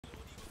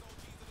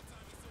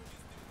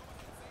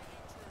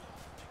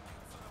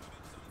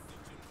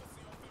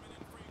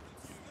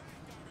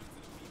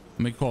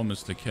Let me call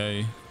Mr.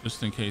 K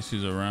just in case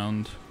he's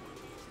around.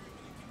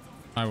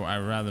 I'd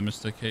rather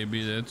Mr. K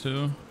be there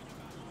too.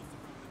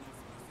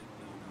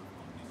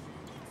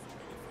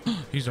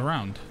 He's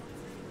around.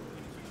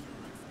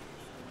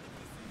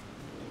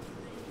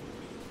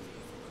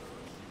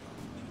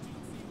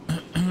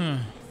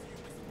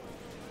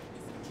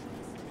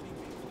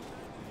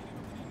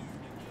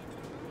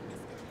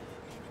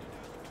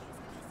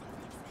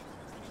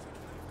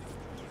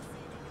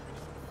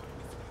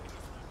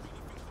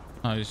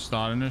 Oh, he's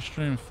starting the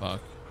stream?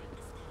 Fuck.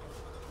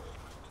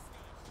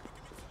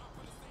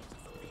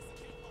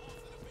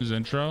 His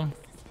intro?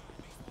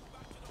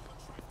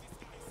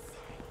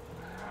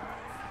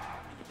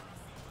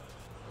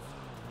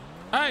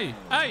 Hey!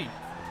 Hey!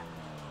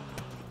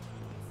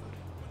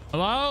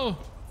 Hello?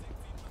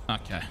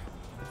 Okay.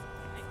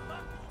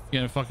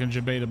 Getting fucking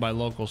debated by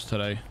locals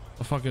today.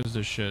 The fuck is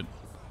this shit?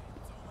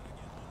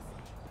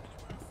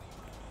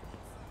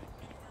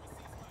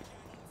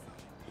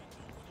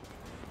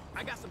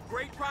 I got some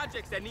great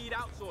projects that need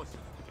outsourcing.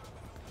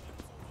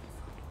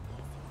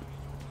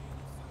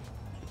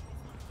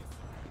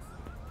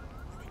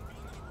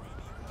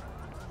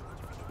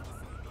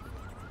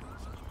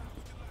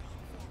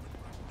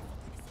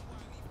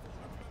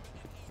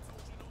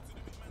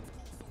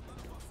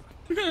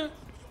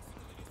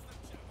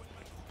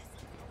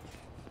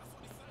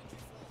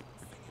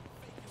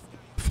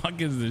 Fuck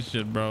is this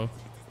shit, bro?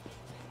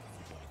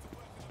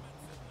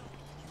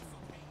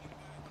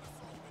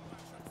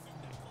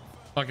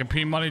 Fucking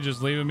P Money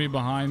just leaving me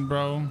behind,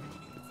 bro.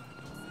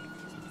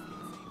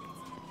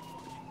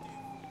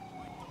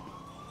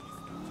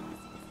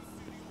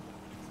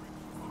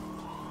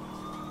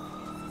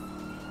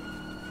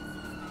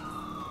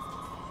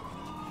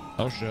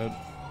 Oh shit.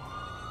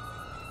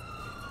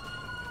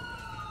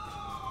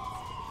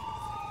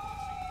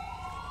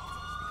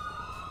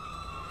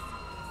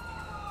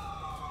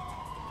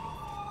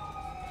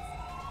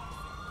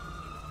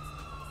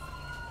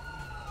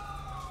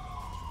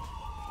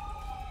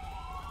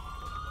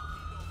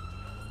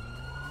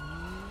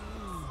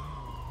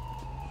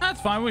 That's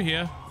fine, we're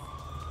here.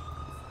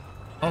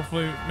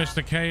 Hopefully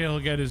Mr. K will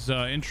get his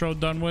intro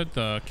done with.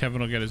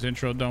 Kevin will get his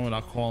intro done with.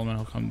 I'll call him and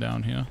he'll come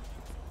down here.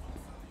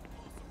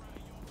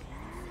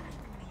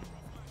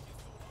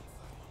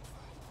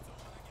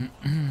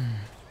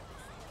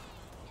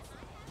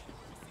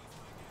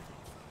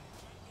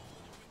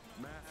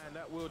 Man,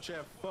 that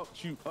wheelchair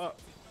fucked you up.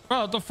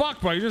 Bro, what the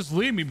fuck, bro? You just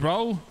leave me,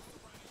 bro.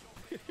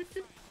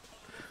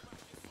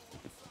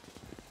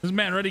 This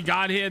man already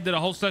got here, did a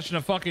whole session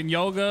of fucking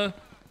yoga.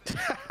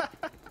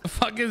 The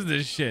fuck is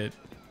this shit?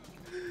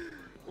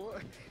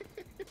 What?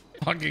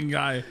 Fucking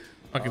guy.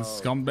 Fucking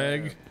scumbag.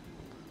 Man.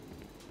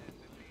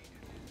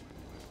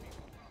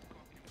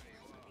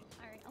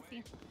 All right, I'll see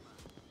you.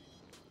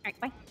 All right,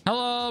 bye.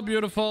 Hello,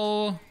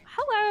 beautiful.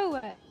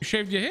 Hello. You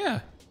shaved your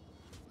hair.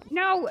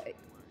 No,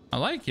 I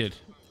like it.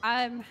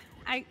 I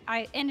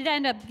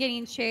ended up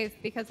getting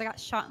shaved because I got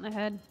shot in the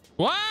head.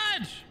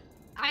 What?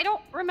 I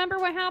don't remember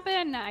what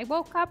happened. I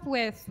woke up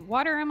with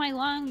water in my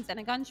lungs and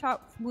a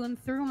gunshot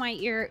wound through my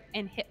ear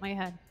and hit my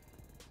head.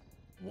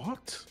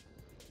 What?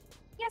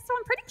 Yeah, so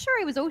I'm pretty sure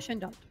I was ocean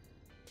dumped.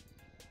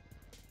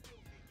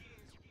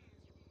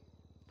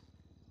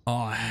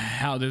 Oh,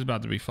 hell, there's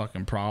about to be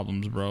fucking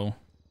problems, bro. All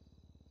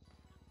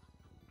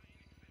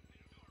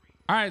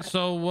right,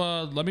 so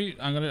I'm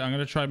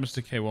gonna try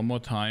Mr. K one more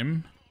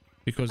time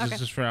because Okay.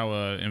 this is for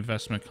our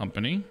investment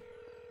company.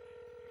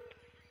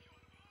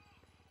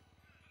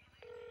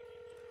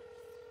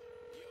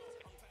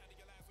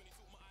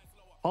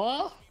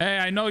 Oh, Hey,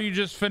 I know you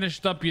just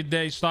finished up your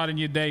day, starting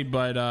your day,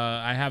 but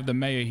I have the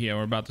mayor here.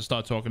 We're about to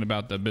start talking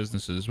about the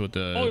businesses with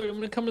the. oh, you're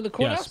gonna come to the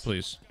courthouse? Yes,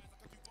 please.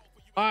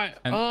 All right,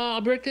 And-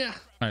 I'll be right there. All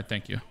right,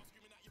 thank you.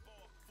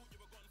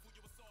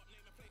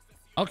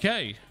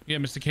 Okay, yeah,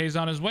 Mr. K's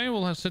on his way.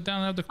 We'll sit down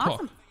and have the talk.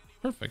 Awesome.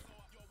 Perfect.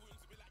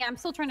 Yeah, I'm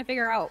still trying to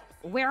figure out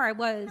where I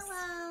was.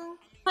 Hello.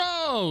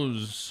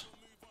 Rose,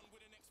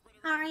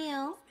 How are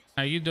you?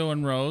 how you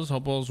doing, Rose?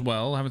 Hope all's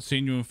well. Haven't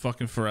seen you in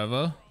fucking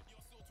forever.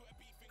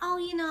 Oh,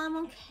 you know, I'm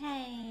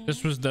okay.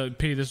 This was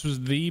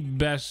the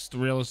best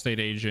real estate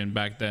agent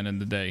back then in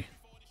the day.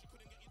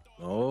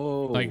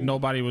 Oh. Like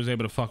nobody was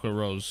able to fuck with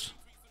Rose.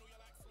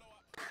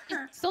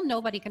 Still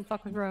nobody can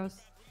fuck with Rose.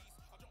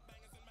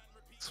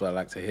 That's what I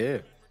like to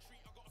hear.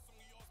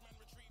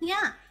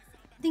 Yeah.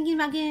 Thinking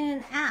about getting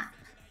an app.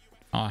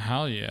 Oh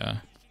hell yeah.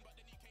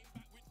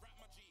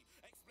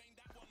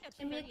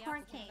 Give me a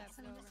court case.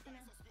 I'm just gonna.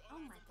 Oh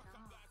my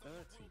god.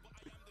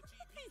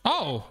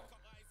 Oh.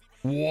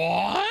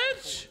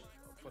 What?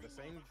 For the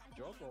same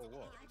job or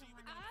what?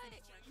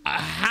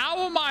 How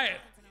am I?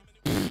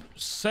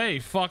 Say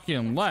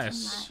fucking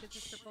less.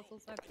 Just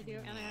proposals I have to do,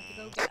 and I have to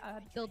go get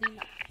a building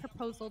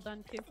proposal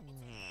done too.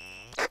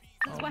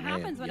 That's what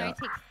man, happens when I yeah.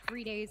 take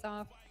 3 days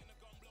off.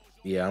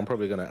 Yeah, I'm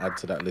probably gonna add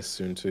to that list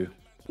soon too.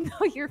 No,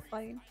 you're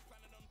fine.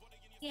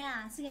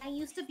 Yeah, see, I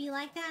used to be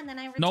like that, and then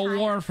I retired. No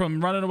warrant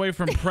from running away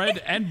from Pred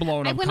and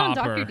blowing I up went on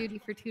Copper. doctor duty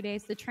for 2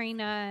 days to train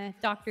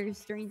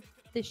doctors during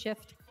the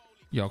shift.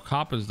 Yo,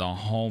 Copper's the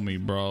homie,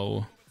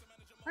 bro.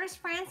 Where's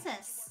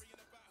Francis?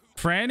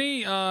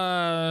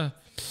 Franny,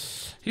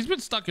 he's been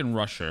stuck in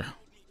Russia.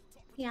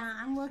 Yeah,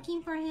 I'm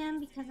looking for him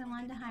because I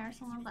wanted to hire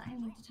someone, but I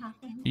need to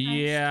talk to him first.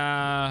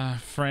 Yeah,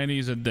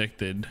 Franny's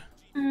addicted.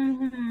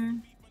 Mm-hmm.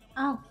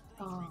 Oh,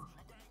 God.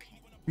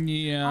 I'll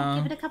Yeah.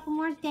 give it a couple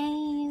more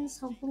days.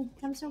 Hopefully he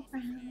comes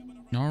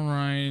around. All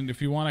right. If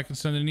you want, I can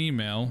send an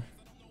email.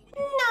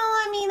 No,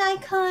 I mean, I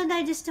could.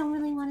 I just don't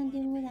really want to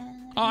do that.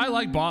 Oh, I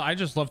like Bob. I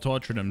just love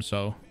torturing him,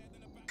 so.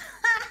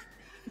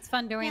 It's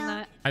fun doing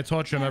that. I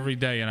torture him every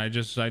day, and I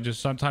just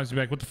sometimes be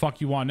like, "What the fuck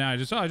you want now?" I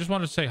just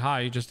want to say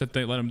hi, just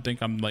to let him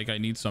think I'm like I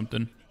need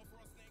something.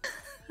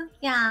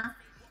 Yeah.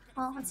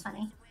 Well, that's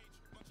funny.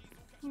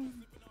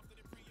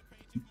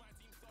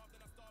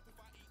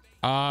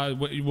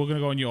 We're gonna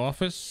go in your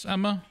office,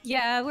 Emma.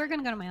 Yeah, we're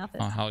gonna go to my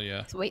office. Oh hell yeah.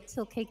 Let's wait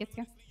till Kay gets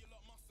here.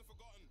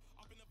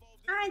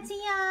 All right, see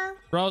ya.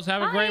 Rose,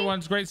 have a great Bye. one.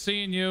 It's great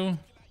seeing you. You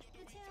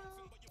too.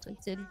 So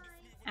did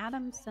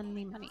Adam send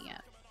me money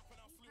yet?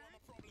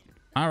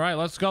 All right,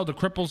 let's go. The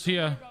cripple's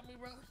here. Oh,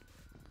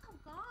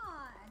 God.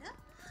 This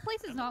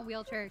place is not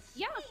wheelchair.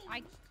 Yeah,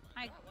 I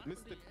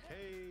Mr.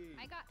 K.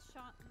 got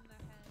shot in the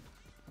head.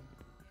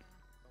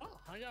 Oh,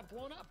 I got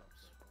blown up,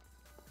 Rose.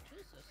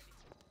 Jesus.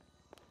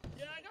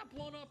 Yeah, I got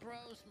blown up,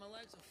 Rose. My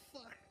legs are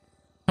fucked.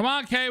 Come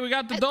on, Kay. We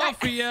got the door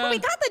for you. We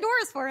got the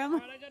doors for him. All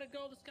right, I gotta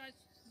go. This guy's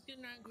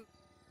getting angry.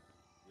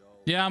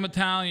 Yeah, I'm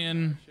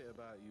Italian. Shit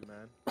about you,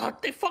 man. Oh,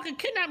 they fucking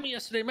kidnapped me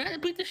yesterday, man. They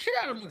beat the shit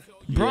out of me.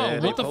 Bro, Yeah,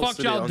 what they the fuck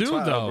posted it y'all on do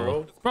Twitter,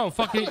 though? bro.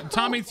 Fucking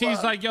Tommy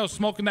T's like, yo,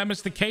 smoking that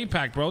Mr. K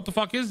pack, bro. What the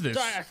fuck is this?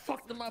 Sorry, I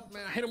fucked them up,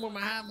 man. I hit him with my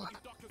hammer.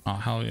 Oh,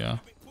 hell yeah.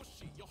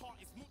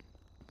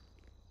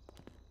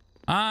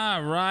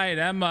 All right,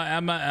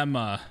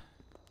 Emma.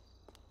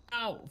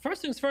 Now,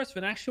 first things first,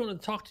 Vin, I actually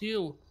want to talk to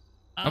you.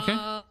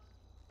 Okay.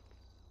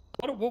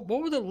 What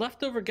were the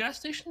leftover gas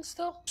stations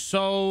still?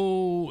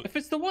 So, If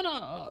it's the one,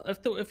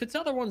 if it's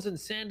other ones in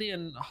Sandy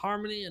and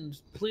Harmony and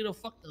Toledo,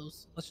 fuck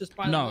those. Let's just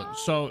buy no,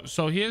 them.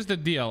 so here's the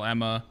deal,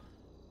 Emma.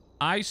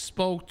 I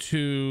spoke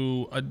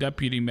to a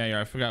deputy mayor.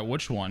 I forgot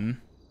which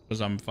one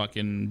because I'm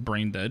fucking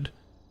brain dead.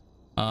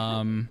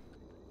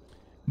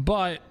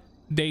 But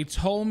they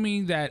told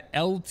me that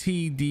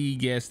LTD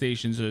gas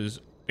stations is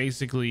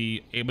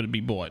basically able to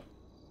be bought.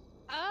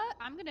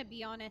 I'm gonna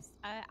be honest.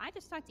 I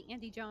just talked to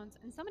Andy Jones,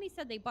 and somebody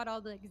said they bought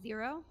all the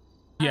zero.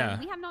 Yeah.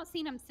 We have not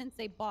seen them since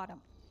they bought them.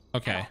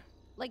 Okay.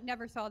 Like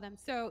never saw them,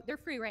 so they're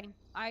free reign.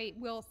 I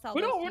will sell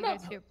We those don't. to We're you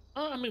guys not. too.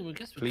 I mean, we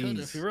guess we could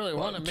Please. if you really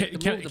want to make the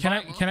Can, move to can buy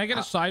I them can I get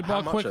a How sidebar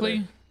much are quickly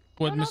they?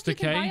 with Don't know if Mr. you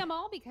can buy K? them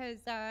all because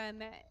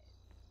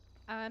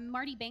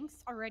Marty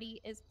Banks already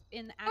is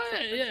in the Oh,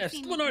 actual yeah, if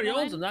purchasing someone already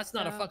owns them, one, that's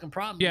not a so- fucking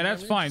problem. Yeah, you know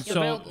that's what I mean? fine. Just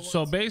available So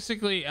ones.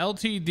 basically,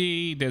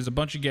 LTD. There's a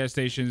bunch of gas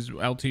stations.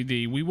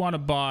 LTD. We want to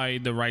buy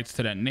the rights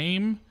to that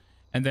name,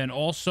 and then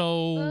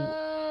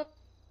also.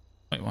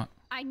 Wait, what?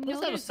 I know Let's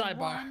have a there's sidebar.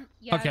 one.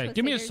 Yeah, I was Okay, gonna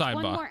give me say, a there's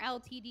sidebar. One more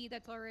LTD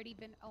that's already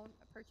been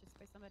purchased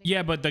by somebody.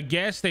 Yeah, but the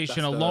gas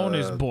station That's alone the-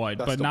 is bought,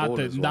 that's but the not the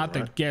Borders not one, the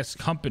right? gas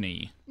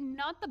company.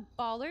 Not the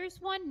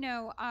Ballers one.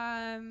 No.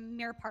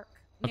 Mirror Park.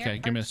 Okay, Mirror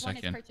give me a Park's one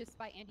is second. purchased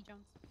by Andy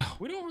Jones.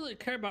 We don't really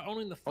care about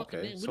owning the fucking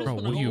Okay, name. We so just Bro,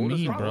 wanna what do you own the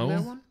mean,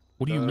 property. bro?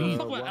 What do you mean?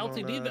 Fuck about one on,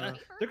 LTD.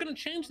 They're gonna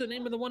change the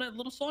name of the one at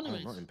Little Saw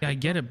anyways. Yeah, I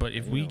get it, but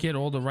if we get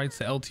all the rights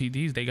to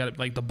LTDs, they got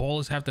like the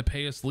Ballers have to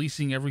pay us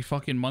leasing every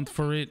fucking month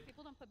for it.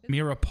 People don't put business.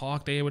 Mirror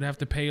Park, they would have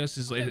to pay us.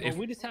 Is Yeah, if but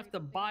we just have to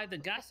buy the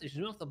gas station.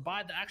 We don't have to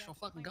buy the actual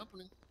fucking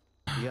company.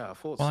 Yeah, I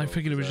thought well, I so,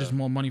 figured it was 'cause, just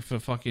more money for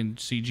fucking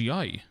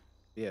CGI.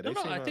 Yeah, No,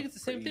 they seem, I think it's the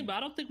same pretty thing, but I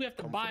don't think we have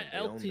to buy confident they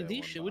own their LTD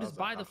one, shit. but We I just was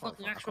buy like, the I can't fucking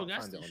find- I actual can't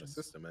gas find it on the stations.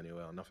 system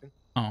anywhere or nothing.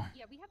 Oh,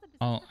 Yeah, we have the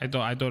business. oh,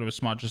 I thought it was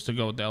smart just to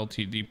go with the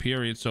LTD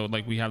period, so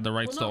like we have the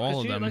rights Well, to no, all 'cause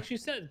of you- them. Like she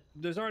said,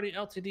 there's already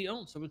LTD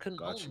owned, so we couldn't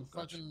Gotcha, own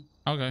gotcha. fucking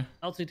Okay,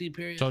 LTD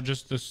period. so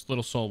just this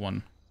little soul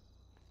one.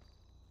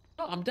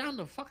 No, I'm down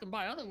to fucking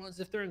buy other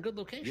ones if they're in good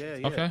locations. Yeah,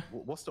 yeah. Okay.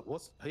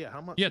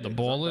 How much? Yeah, are the they? 'Cause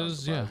ball I'm down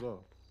is- to buy yeah. as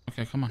well.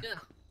 Okay, come on. Yeah.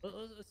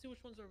 Let's see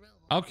which ones are available.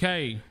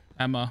 Okay,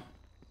 Emma.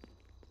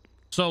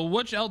 So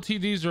which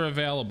LTDs are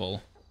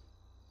available?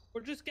 Or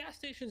just gas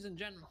stations in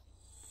general.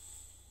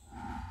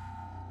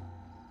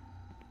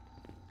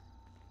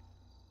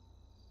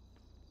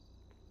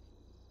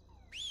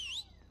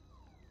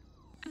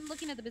 I'm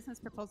looking at the business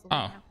proposal Oh.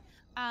 right now.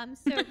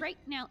 So right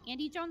now,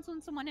 Andy Jones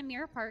owns someone in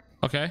Mirror Park.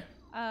 Okay,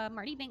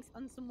 Marty Banks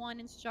owns someone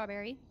in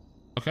Strawberry.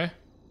 okay,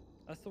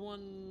 That's the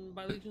one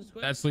by Legion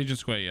Square. that's Legion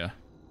Square. Yeah.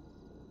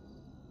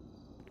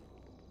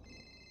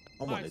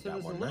 I Alright, wanted so that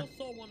there's a one, Little man.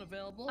 Soul one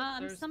available.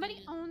 There's Somebody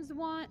the- owns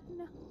one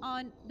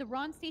on the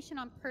Ron Station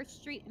on Perth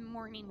Street in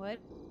Morningwood.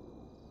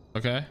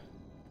 Okay,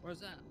 Where's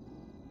that?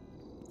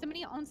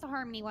 Somebody owns the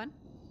Harmony one.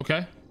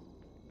 okay.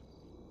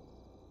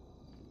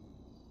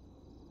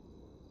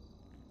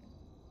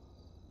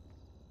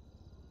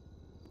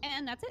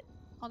 And that's it.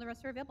 All the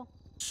rest are available.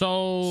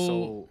 So,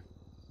 So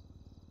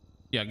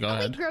yeah, go Only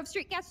ahead. Grove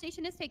Street gas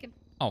station is taken.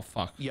 Oh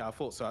fuck. yeah, I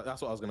thought so.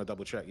 That's what I was gonna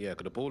double check. Yeah,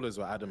 because the ballers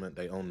were adamant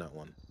they own that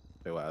one.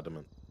 They were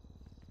adamant.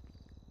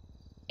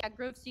 Yeah,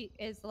 Grove Street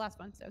is the last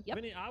one. So yep.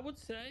 Vinny, I would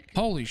say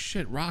Holy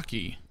shit,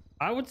 Rocky.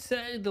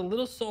 the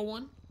Little Soul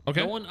one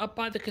Okay. The one up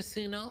by the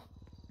casino.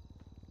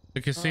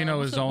 The casino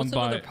What's is the- owned what's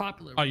another by.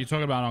 popular Oh, one? you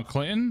talking about on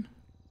Clinton?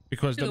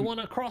 Because Yeah, the one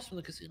across from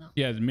the casino.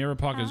 yeah, the Mirror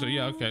Park is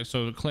yeah okay.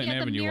 So the Clinton Yeah,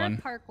 the Avenue Mirror one.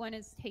 Park one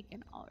is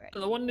taken already.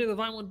 The one near the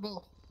Vinewood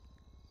Bowl.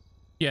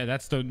 Yeah,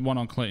 that's the one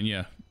on Clinton.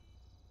 Yeah.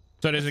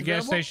 So there's That's a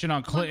gas available? station on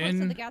One close to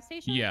Clinton. the gas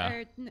station? Yeah.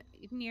 Or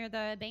near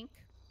the bank?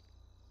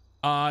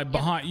 Behind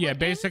yeah, Clinton?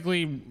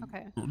 basically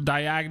Okay.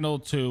 diagonal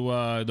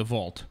to the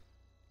vault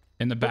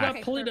in the What back.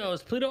 about Polito?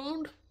 Is Polito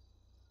owned?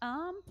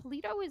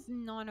 Polito is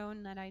not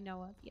owned that I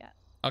know of yet.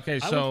 Okay, I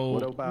would- so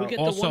What about- We get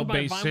also the one by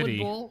Bay Vinewood City.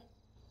 Bowl.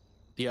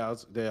 Yeah, I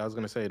was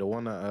gonna say the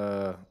one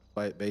at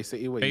by Bay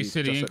City, where Bay you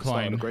City just at the start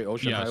of Incline. the Great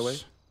Ocean Yes. Highway.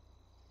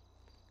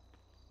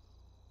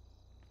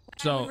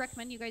 I So would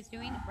recommend you guys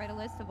doing write a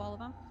list of all of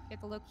them. Get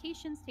the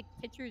locations, take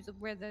pictures of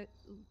where the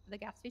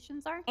gas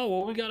stations are. Oh,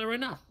 well, we got it right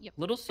now. Yep.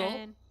 Little Soul,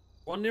 And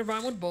one near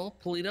Vinewood Bowl,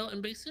 Polito,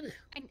 and Bay City.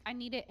 I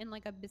need it in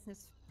like a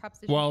business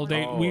proposition. well, form.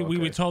 they Oh, we were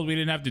okay. told we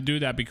didn't have to do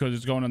that because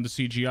it's going on the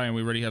CGI and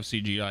we already have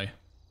CGI.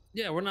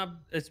 Yeah, we're not.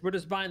 We're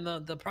just buying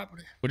the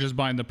property. We're just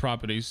buying the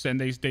properties, and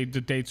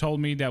they told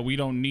me that we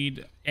don't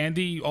need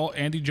Andy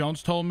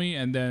Jones told me,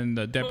 and then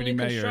the deputy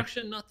Only mayor.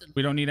 Construction, nothing.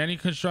 We don't need any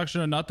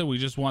construction or nothing. We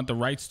just want the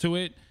rights to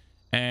it,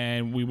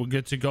 and we were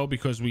good to go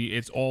because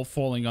it's all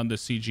falling under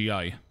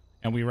CGI,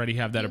 and we already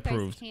have that you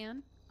approved. guys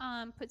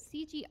can put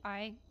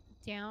CGI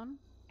down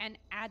and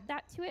add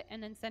that to it,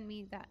 and then send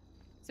me that,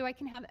 so I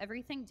can have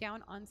everything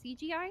down on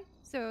CGI.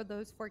 So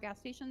those 4 gas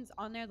stations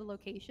on there, the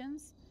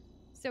locations,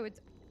 so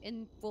it's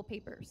in full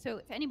paper. So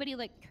if anybody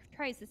like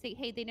tries to say,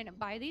 hey, they didn't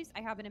buy these, I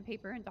have it in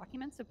paper and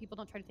documents, so people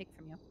don't try to take it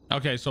from you.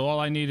 Okay, so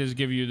all I need is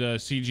give you the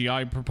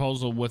CGI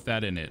proposal with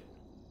that in it.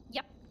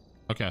 Yep.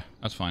 Okay,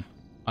 that's fine.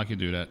 I can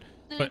do that.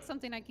 And But it's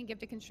something I can give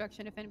to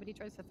construction if anybody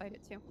tries to fight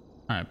it too.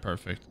 all right,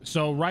 perfect.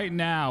 So right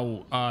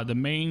now, the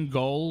main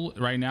goal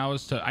right now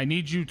is I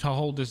need you to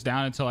hold this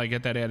down until I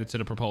get that added to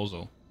the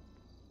proposal.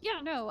 Yeah,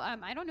 no,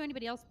 I don't know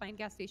anybody else buying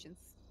gas stations.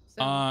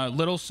 So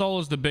Little Soul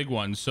is the big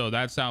one, so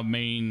that's our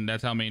main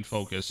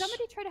focus.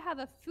 somebody tried to have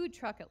a food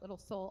truck at Little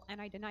Soul, and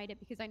I denied it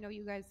because I know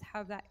you guys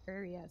have that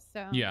area.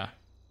 So Yeah.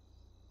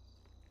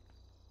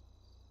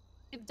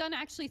 I've done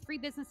actually 3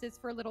 businesses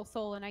for Little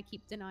Soul, and I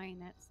keep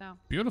denying it. So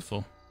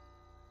Beautiful.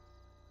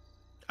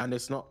 And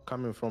it's not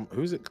coming from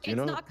who's it? Do you it's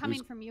know? not coming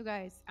Who's- from you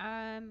guys.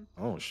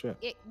 Oh shit!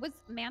 It was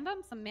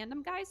Mandem. Some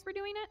Mandem guys were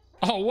doing it.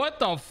 Oh, what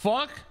the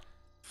fuck?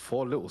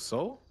 For Little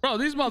Soul. Bro,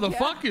 these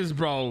motherfuckers,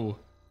 bro.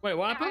 Wait,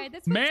 what happened?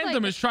 This was Mandem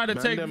like, is trying to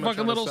take Man, them are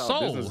fucking trying to Little set up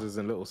Soul. Businesses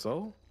in Little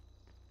Soul.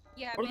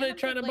 Yeah, What are they Mandem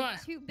trying did, to like,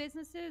 buy? 2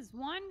 businesses.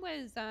 One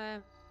was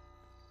the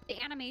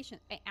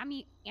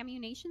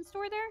ammunition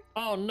store there.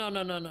 Oh no.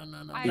 Even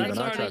That's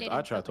I already. tried-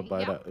 I tried to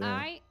buy that, yeah.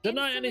 I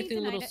Deny instantly anything,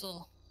 denied Little it.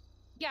 Soul.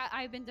 Yeah,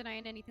 I've been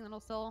denying anything Little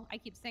Soul. I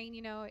keep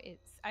saying,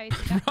 I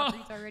think that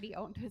property's already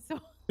owned.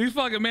 So These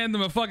fucking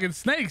Mandem are fucking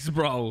snakes,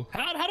 bro.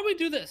 How do we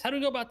do this? How do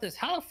we go about this?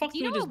 How the fuck Do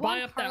do you we know just Juan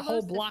buy up that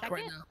whole Carlos block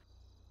right II? now?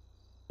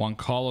 Juan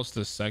Carlos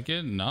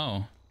II?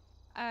 No.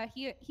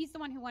 he's the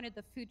one who wanted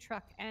the food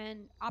truck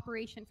and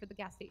operation for the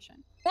gas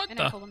station. What And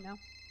the? I told him no.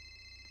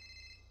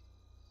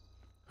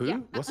 Who? Yeah.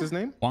 What's his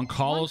name? Juan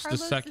Carlos Juan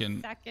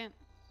II.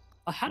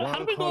 How do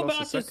Juan we go Carlos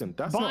about just II.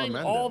 That's not buying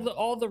Mandem.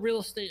 all the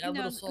real estate at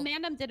No, Little Soul?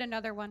 Mandem did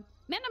another one.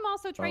 Mandem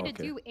also tried okay.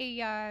 to do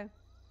a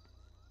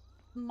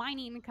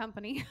mining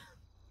company.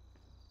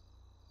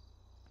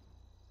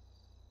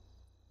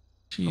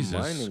 Jesus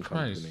mining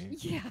Christ. company.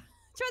 Yeah,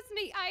 trust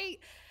me, I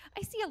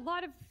see a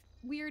lot of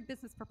weird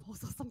business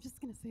proposals. I'm just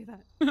gonna say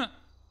that.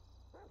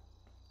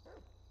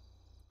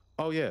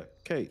 Oh yeah,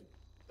 Kate.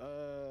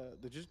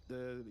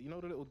 The you know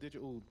the little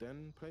digital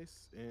den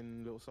place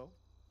in Little Soul?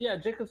 Yeah,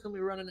 Jacob's gonna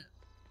be running it.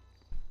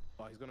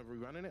 Oh, he's gonna be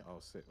running it. Oh,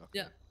 sick. Okay.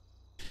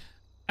 Yeah.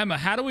 Emma,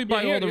 how do we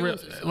buy here, all the he real,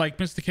 owns it. like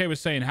Mr. K was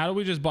saying, how do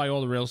we just buy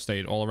all the real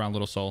estate all around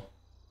Little Soul?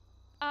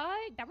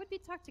 That would be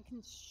talk to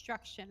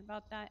construction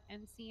about that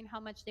and seeing how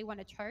much they want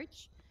to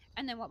charge.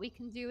 And then what we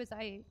can do is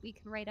we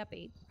can write up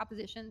a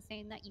proposition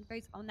saying that you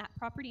guys own that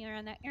property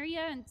around that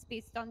area and it's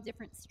based on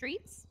different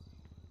streets,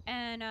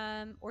 and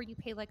or you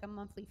pay like a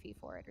monthly fee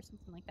for it or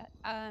something like that.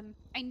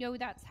 I know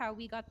that's how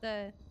we got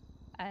the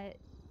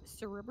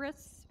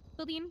Cerberus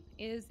building,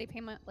 is they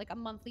pay like a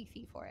monthly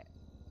fee for it.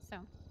 So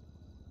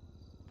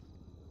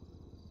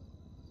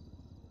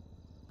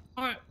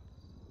All right.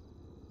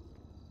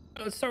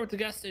 Let's start with the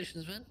gas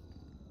stations, man.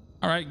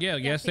 All right, yeah,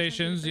 gas stations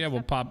stations. is the Yeah, first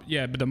we'll step. pop.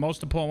 Yeah, but the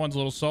most important one's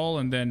Little Soul,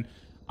 and then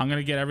I'm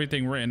gonna get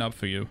everything written up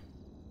for you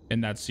in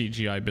that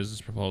CGI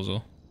business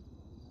proposal.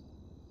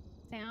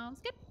 sounds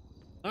good.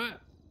 All right.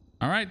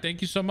 All right,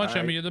 thank you so much, All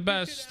right. Emma. You're the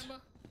best.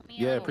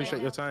 Yeah,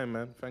 appreciate your time,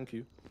 man. Thank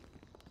you.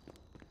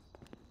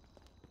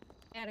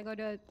 I gotta go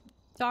to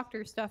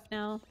doctor stuff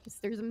now because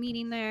there's a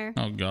meeting there.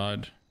 Oh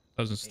God,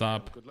 doesn't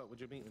stop. Good luck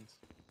with your meetings.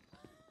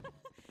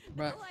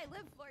 Right. I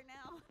live for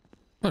now.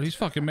 Bro, these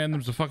fucking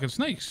Mandems are fucking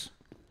snakes.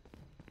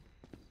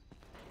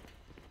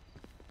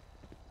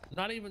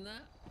 Not even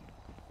that.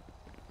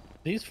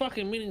 These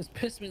fucking meetings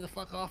piss me the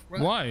fuck off,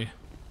 bro. Why?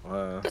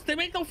 They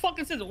make no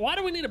fucking sense. Why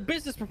do we need a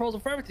business proposal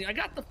for everything? I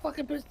got the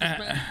fucking business,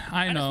 man.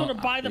 I know. I just want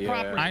to buy the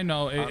property. I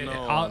know.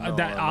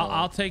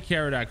 I'll take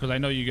care of that because I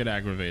know you get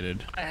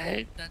aggravated. I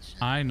hate that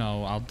shit. I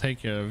know. I'll take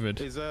care of it.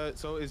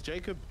 So is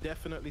Jacob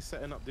definitely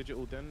setting up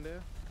digital den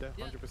there?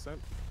 100%.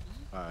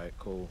 All right,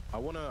 cool. I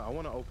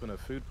wanna open a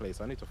food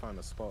place. I need to find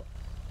a spot.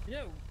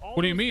 Yeah.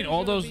 What do you mean?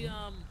 All those?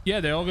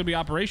 Yeah, they're all gonna be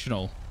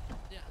operational.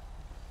 Yeah.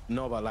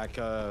 No, but like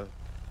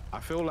I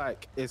feel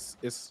like it's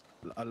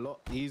a lot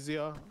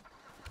easier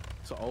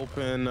to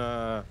open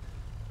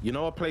you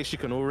know, a place you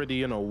can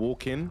already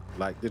walk in,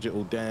 like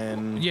digital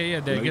den. Yeah,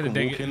 they get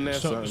in there.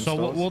 So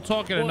we'll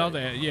talk in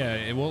another.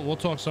 Yeah, we'll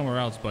talk somewhere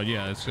else. But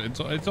yeah,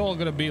 it's all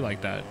gonna be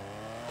like that.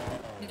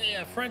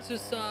 Yeah,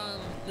 Francis,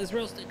 this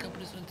real estate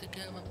company's gonna take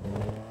care of it.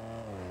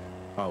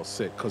 Oh,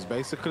 sick. Cause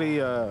basically,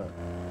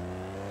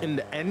 in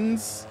the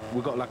ends,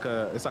 we got like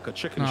it's like a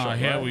chicken shop.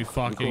 Here right? we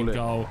fucking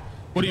go.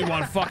 What do you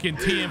want, fucking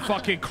tea and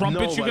fucking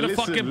crumpets? No, you're gonna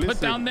listen, fucking put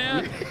down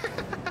there?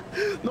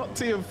 Not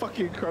tea and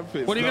fucking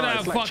crumpets. What are you gonna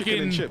have? Like Fucking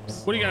chicken and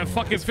chips. What are you gonna have?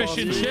 Fucking fish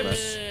and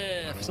chips?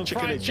 Yeah, some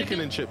Chicken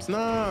and chips.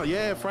 Nah,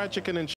 yeah, fried chicken and chips.